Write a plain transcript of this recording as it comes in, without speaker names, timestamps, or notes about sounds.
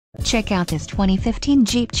Check out this 2015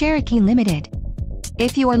 Jeep Cherokee Limited.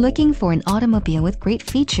 If you are looking for an automobile with great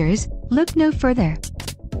features, look no further.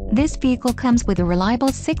 This vehicle comes with a reliable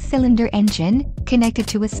 6-cylinder engine, connected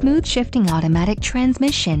to a smooth shifting automatic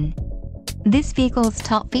transmission. This vehicle's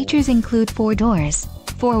top features include 4 doors,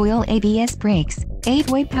 4-wheel ABS brakes,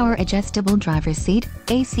 8-way power adjustable driver's seat,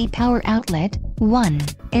 AC power outlet, 1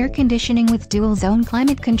 air conditioning with dual zone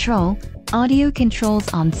climate control, audio controls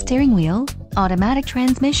on steering wheel, automatic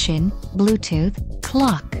transmission, Bluetooth,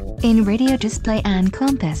 clock, in-radio display and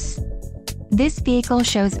compass. This vehicle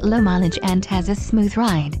shows low mileage and has a smooth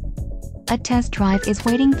ride. A test drive is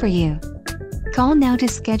waiting for you. Call now to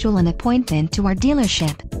schedule an appointment to our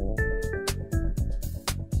dealership.